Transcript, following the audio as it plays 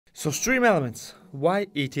So StreamElements, why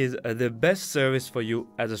it is the best service for you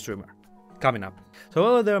as a streamer. Coming up. So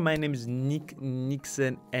hello there, my name is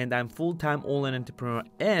Nyxson and I'm full-time online entrepreneur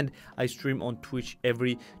and I stream on Twitch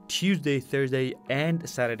every Tuesday, Thursday and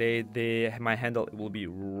Saturday. My handle will be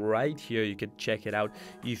right here. You can check it out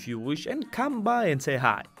if you wish and come by and say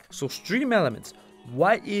hi. So StreamElements,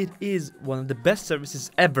 why it is one of the best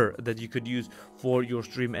services ever that you could use for your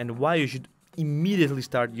stream and why you should immediately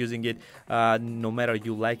start using it, no matter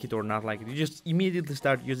you like it or not like it. You just immediately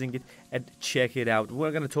start using it and check it out.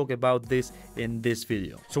 We're gonna talk about this in this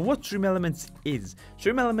video. So what StreamElements is?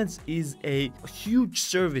 StreamElements is a huge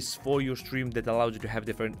service for your stream that allows you to have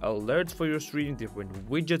different alerts for your stream, different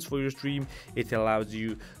widgets for your stream. It allows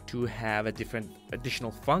you to have a different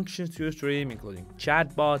additional functions to your stream, including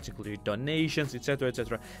chatbots, including donations, etc,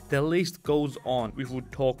 etc. The list goes on. We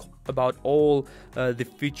would talk about all the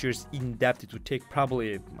features in depth. It would take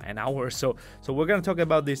probably an hour or so. So we're gonna talk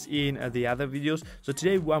about this in the other videos. So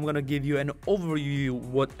today I'm gonna give you an overview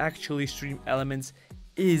what actually StreamElements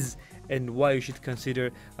is and why you should consider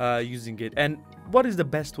using it, and what is the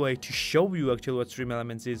best way to show you actually what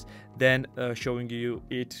StreamElements is than showing you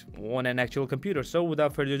it on an actual computer. So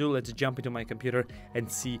without further ado, let's jump into my computer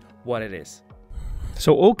and see what it is.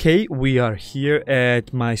 So okay, we are here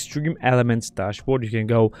at my StreamElements dashboard. You can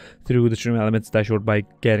go through the StreamElements dashboard by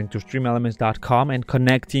getting to streamelements.com and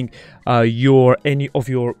connecting any of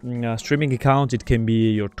your streaming accounts. It can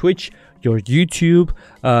be your Twitch, your YouTube,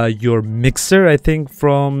 your Mixer. I think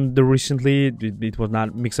from the recently it was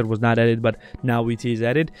not, Mixer was not added, but now it is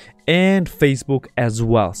added, and Facebook as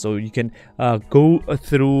well. So you can go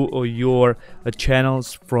through your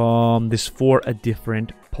channels from these 4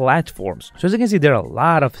 different platforms. So as you can see, there are a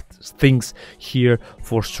lot of things here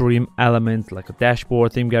for StreamElements, like a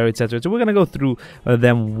dashboard, theme gallery, etc. So we're gonna go through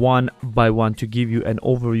them one by one to give you an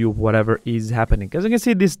overview of whatever is happening. As you can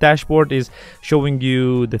see, this dashboard is showing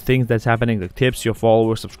you the things that's happening, the tips, your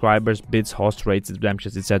followers, subscribers, bits, host rates,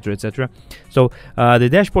 redemptions, etc, etc. So the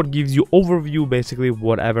dashboard gives you overview, basically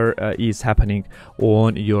whatever is happening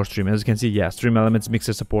on your stream. As you can see, yeah, StreamElements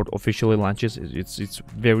Mixer support officially launches. It's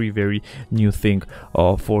very new thing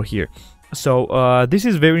for here. So this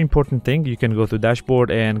is very important thing. You can go to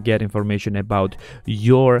dashboard and get information about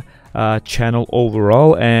your channel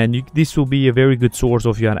overall, and this will be a very good source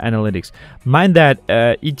of your analytics. Mind that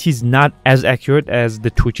it is not as accurate as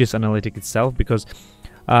the Twitch's analytic itself, because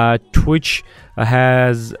Twitch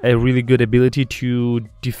has a really good ability to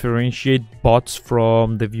differentiate bots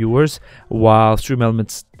from the viewers, while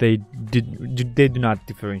StreamElements they do not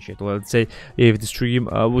differentiate. Well, let's say if the stream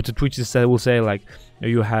with the Twitch will say like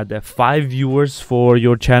you had 5 viewers for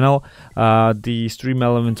your channel, the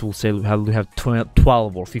StreamElements will say you have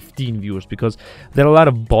 12 or 15 viewers, because there are a lot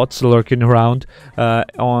of bots lurking around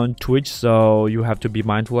on Twitch. So you have to be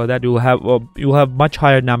mindful of that. You'll have much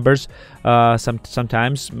higher numbers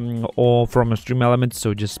sometimes or from a StreamElements,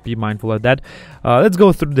 so just be mindful of that. Let's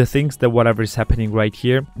go through the things that whatever is happening right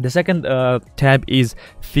here. The second tab is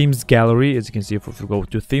themes gallery. As you can see, if you go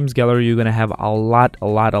to themes gallery, you're gonna have a lot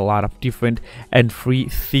of different and free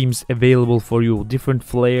themes available for you, different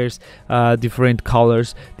flares, different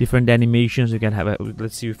colors, different animations. You can have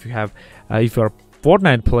let's see if you have if you're a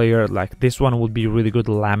Fortnite player, like this one would be really good,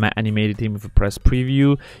 llama animated theme. If you press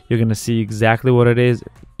preview, you're gonna see exactly what it is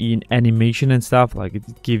in animation and stuff. Like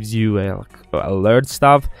it gives you alert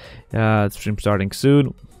stuff, stream starting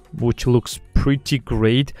soon, which looks pretty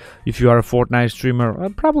great if you are a Fortnite streamer,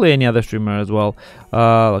 probably any other streamer as well.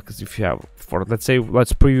 Like if you have, let's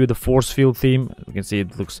let's preview the force field theme. You can see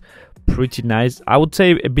it looks pretty nice. I would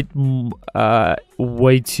say a bit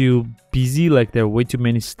way too busy, like there are way too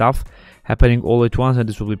many stuff happening all at once, and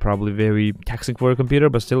this will be probably very taxing for a computer,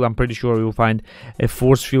 but still I'm pretty sure you'll find a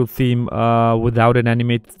force field theme without an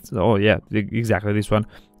animate. Oh yeah, exactly, this one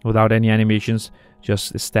without any animations,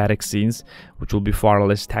 just static scenes, which will be far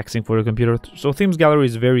less taxing for your computer. So themes gallery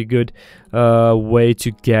is a very good way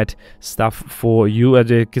to get stuff for you. As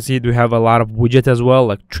you can see, we have a lot of widgets as well,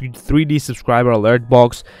 like 3D subscriber alert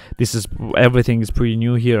box. This is everything is pretty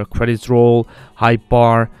new here. Credits roll, hype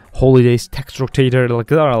bar, holidays, text rotator. Like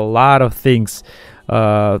there are a lot of things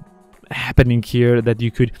happening here that you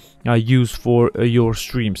could use for your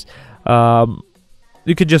streams.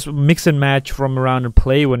 You could just mix and match from around and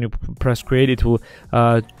play. When you press create, it will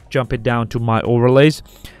jump it down to my overlays,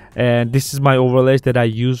 and this is my overlays that I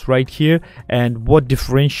use right here. And what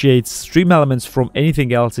differentiates StreamElements from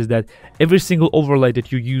anything else is that every single overlay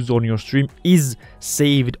that you use on your stream is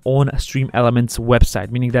saved on a StreamElements website,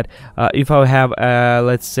 meaning that if I have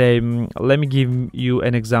let's say let me give you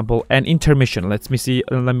an example, an intermission. Let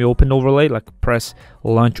me open overlay, like press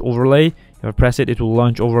launch overlay. If I press it, it will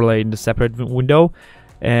launch overlay in the separate window.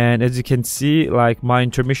 And as you can see, like my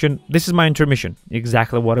intermission, this is my intermission,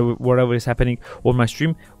 exactly whatever is happening on my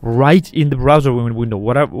stream right in the browser window.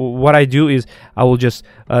 What I do is I will just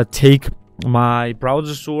take my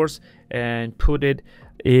browser source and put it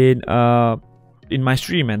in my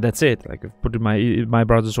stream, and that's it. Like, if I put my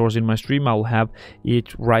browser source in my stream, I will have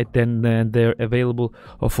it right then and there available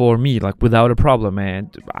for me, like without a problem,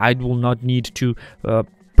 and I will not need to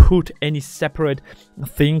put any separate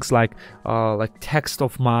things like text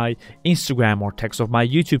of my Instagram or text of my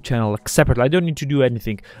YouTube channel like separately. I don't need to do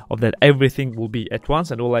anything of that. Everything will be at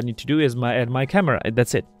once, and all I need to do is add my camera, and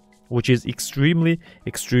that's it, which is extremely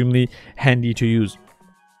handy to use.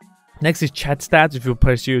 Next is chat stats. If you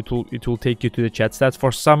press here, it will take you to the chat stats.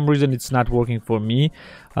 For some reason, it's not working for me,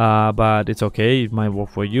 but it's okay. It might work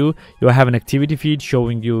for you. You'll have an activity feed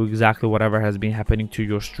showing you exactly whatever has been happening to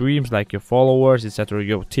your streams, like your followers, etc.,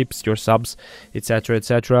 your tips, your subs, etc.,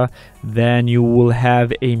 etc. Then you will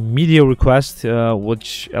have a media request,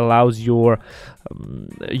 which allows your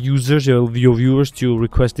users, your viewers, to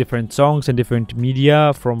request different songs and different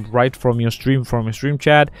media from your stream, from your stream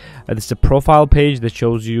chat. This is a profile page that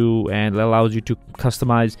shows you and allows you to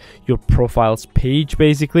customize your profile's page,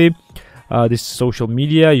 basically. This is social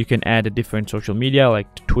media. You can add a different social media like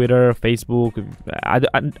Twitter, Facebook.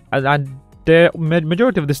 The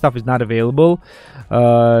majority of this stuff is not available.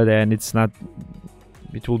 Then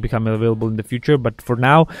it will become available in the future, but for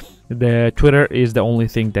now the Twitter is the only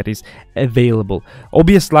thing that is available.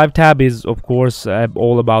 OBS Live tab is of course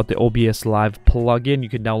all about the OBS Live plugin. You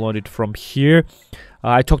can download it from here.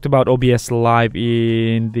 I talked about OBS Live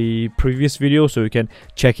in the previous video, so you can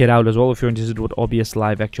check it out as well if you're interested in what OBS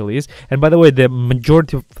Live actually is. And by the way, the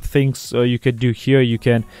majority of things you can do here, you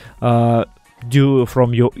can do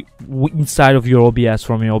from your inside of your OBS,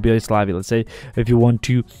 from your OBS Live. Let's say if you want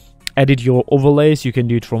to edit your overlays, you can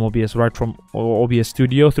do it from OBS, right from OBS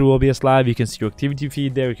Studio through OBS Live. You can see your activity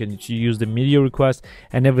feed there. You can use the media request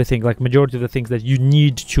and everything. Like majority of the things that you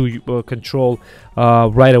need to control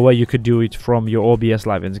right away, you could do it from your OBS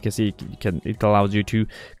Live. As you can see, it allows you to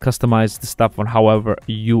customize the stuff on however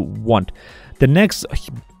you want. The next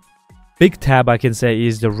big tab I can say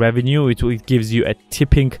is the revenue. It gives you a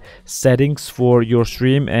tipping settings for your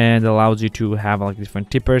stream and allows you to have like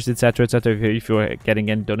different tippers, etc., etc. If you're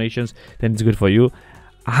getting any donations, then it's good for you.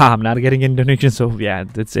 I'm not getting any donations, so yeah,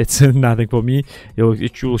 it's nothing for me.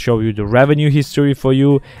 It will show you the revenue history for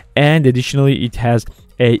you, and additionally it has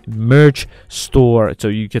a merch store, so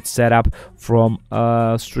you can set up from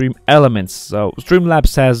StreamElements. So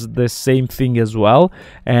Streamlabs has the same thing as well,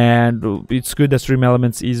 and it's good that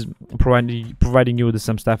StreamElements is providing you with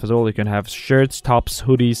some stuff as well. You can have shirts, tops,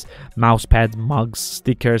 hoodies, mouse pads, mugs,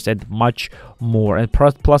 stickers, and much more. And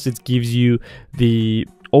plus it gives you the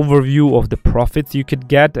overview of the profits you could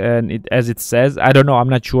get, and as it says, I don't know, I'm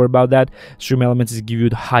not sure about that, StreamElements is give you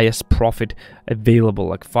the highest profit available,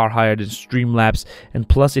 like far higher than Streamlabs, and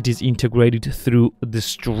plus it is integrated through the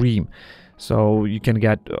stream. So you can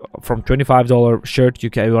get from $25 shirt, you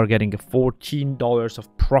are getting a $14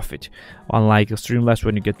 of profit, unlike Streamlabs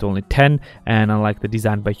when you get only 10, and unlike the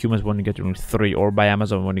Designed by Humans when you get only 3, or by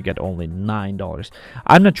Amazon when you get only $9.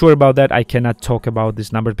 I'm not sure about that. I cannot talk about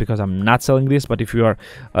this number because I'm not selling this, but if you are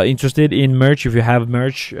interested in merch, if you have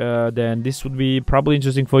merch, then this would be probably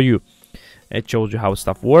interesting for you. It shows you how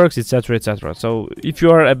stuff works, etc., etc. So if you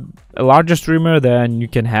are a larger streamer, then you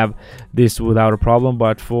can have this without a problem,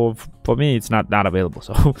 but for me it's not available,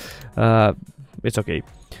 so it's okay.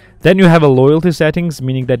 Then you have a loyalty settings,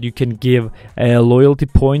 meaning that you can give loyalty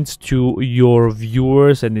points to your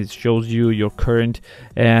viewers, and it shows you your current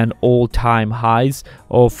and all-time highs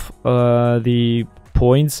of the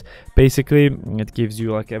points. Basically, it gives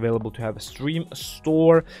you like available to have a stream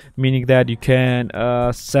store, meaning that you can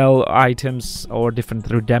sell items or different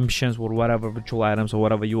redemptions or whatever, virtual items or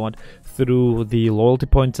whatever you want through the loyalty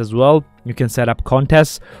points as well. You can set up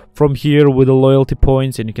contests from here with the loyalty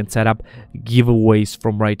points, and you can set up giveaways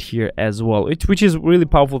from right here as well, which is a really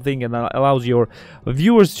powerful thing, and allows your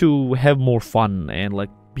viewers to have more fun and like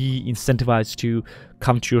be incentivized to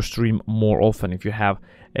come to your stream more often if you have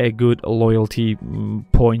a good loyalty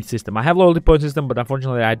point system. I have loyalty point system, but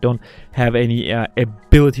unfortunately I don't have any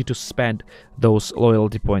ability to spend those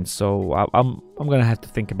loyalty points, so I'm gonna have to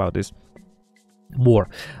think about this more.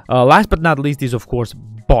 Last but not least is of course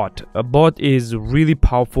bot. A bot is a really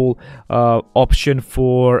powerful option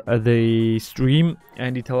for the stream,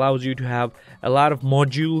 and it allows you to have a lot of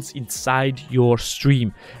modules inside your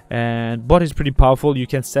stream, and bot is pretty powerful. You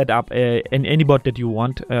can set up any bot that you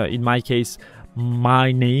want. In my case,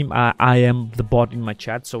 my name. I am the bot in my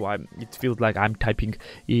chat, so it feels like I'm typing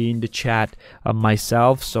in the chat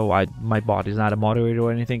myself. So my bot is not a moderator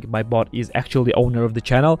or anything. My bot is actually the owner of the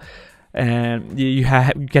channel. And you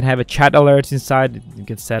can have a chat alerts inside. You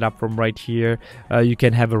can set up from right here. You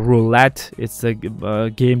can have a roulette. It's a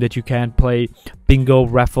game that you can play. Bingo,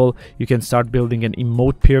 raffle. You can start building an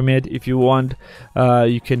emote pyramid if you want.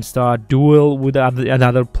 You can start duel with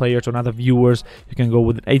other players or other viewers. You can go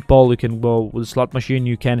with an 8-ball. You can go with a slot machine.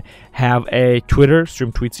 You can have a Twitter,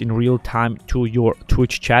 stream tweets in real time to your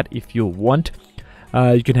Twitch chat if you want.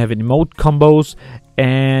 You can have an emote combos,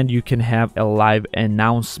 and you can have a live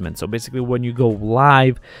announcement. So basically, when you go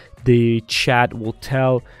live, the chat will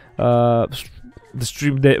tell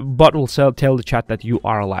the bot will tell the chat that you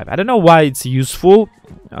are live. I don't know why it's useful.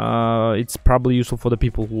 It's probably useful for the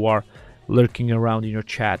people who are lurking around in your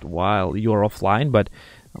chat while you're offline, but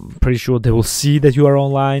I'm pretty sure they will see that you are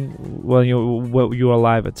online when you are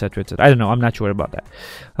live, etc, etc. I don't know, I'm not sure about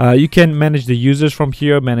that. You can manage the users from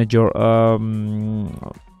here, manage your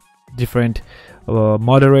different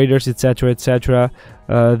moderators, etc, etc.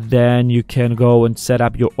 Then you can go and set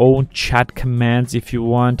up your own chat commands if you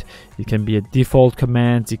want. It can be a default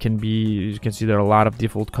commands. You can see there are a lot of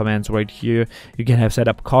default commands right here. You can have set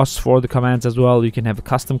up costs for the commands as well. You can have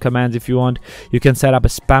custom commands if you want. You can set up a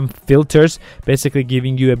spam filters, basically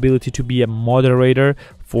giving you ability to be a moderator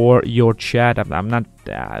for your chat. I'm not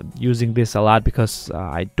using this a lot because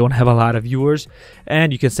I don't have a lot of viewers.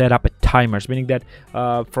 And you can set up a timers, meaning that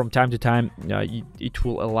from time to time it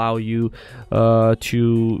will allow you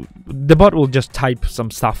the bot will just type some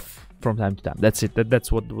stuff from time to time. That's it.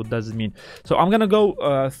 That's what does it mean. So I'm gonna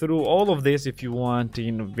go through all of this if you want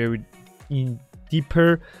in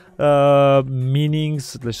deeper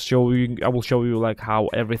meanings. Let's show you. I will show you like how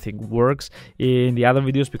everything works in the other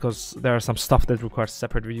videos, because there are some stuff that requires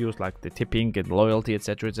separate videos, like the tipping and loyalty,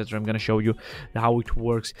 etc, etc. I'm gonna show you how it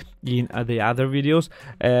works in the other videos,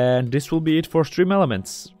 and this will be it for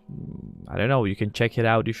StreamElements. I don't know, you can check it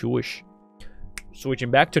out if you wish.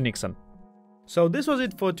 Switching back to Nyxson. So this was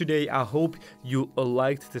it for today. I hope you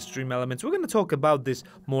liked the StreamElements. We're going to talk about this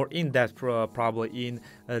more in depth probably in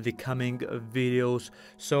the coming videos.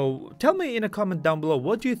 So tell me in a comment down below,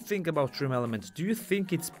 what do you think about StreamElements? Do you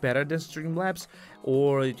think it's better than Streamlabs,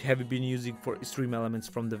 or have you been using for StreamElements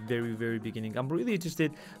from the very beginning? I'm really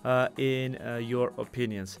interested in your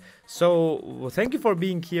opinions. So thank you for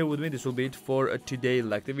being here with me. This will be it for today.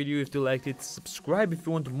 Like the video if you liked it, subscribe if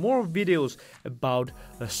you want more videos about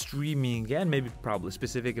streaming, and maybe probably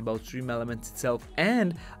specific about StreamElements itself,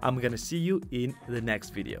 and I'm gonna see you in the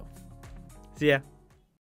next video. See ya.